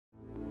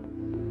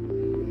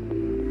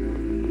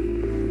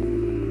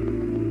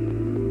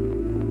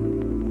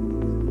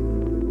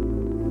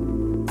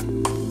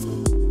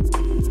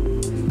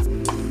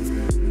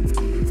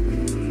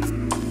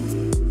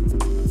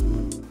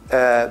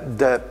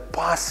the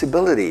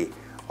possibility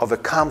of a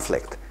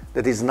conflict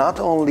that is not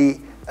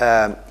only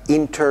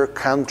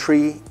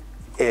inter-country,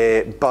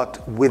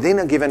 but within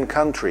a given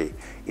country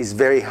is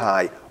very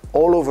high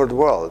all over the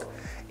world,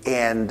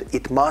 and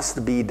it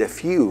must be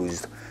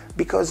diffused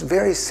because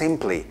very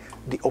simply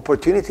the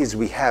opportunities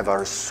we have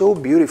are so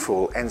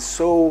beautiful and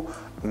so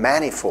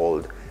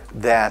manifold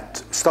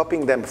that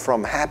stopping them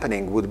from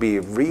happening would be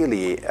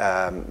really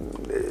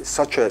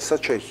such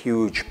a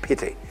huge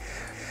pity.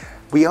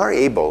 We are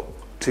able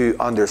to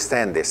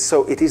understand this,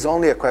 so it is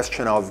only a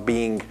question of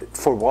being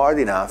forward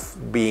enough,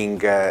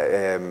 being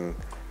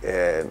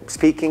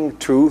speaking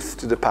truth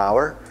to the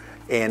power,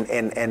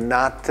 and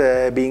not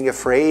being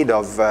afraid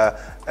of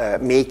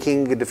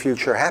making the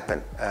future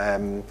happen.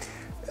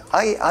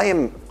 I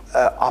am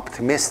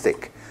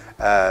optimistic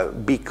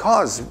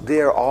because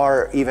there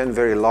are even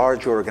very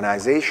large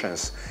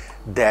organizations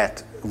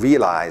that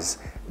realize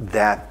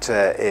that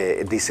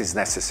this is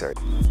necessary.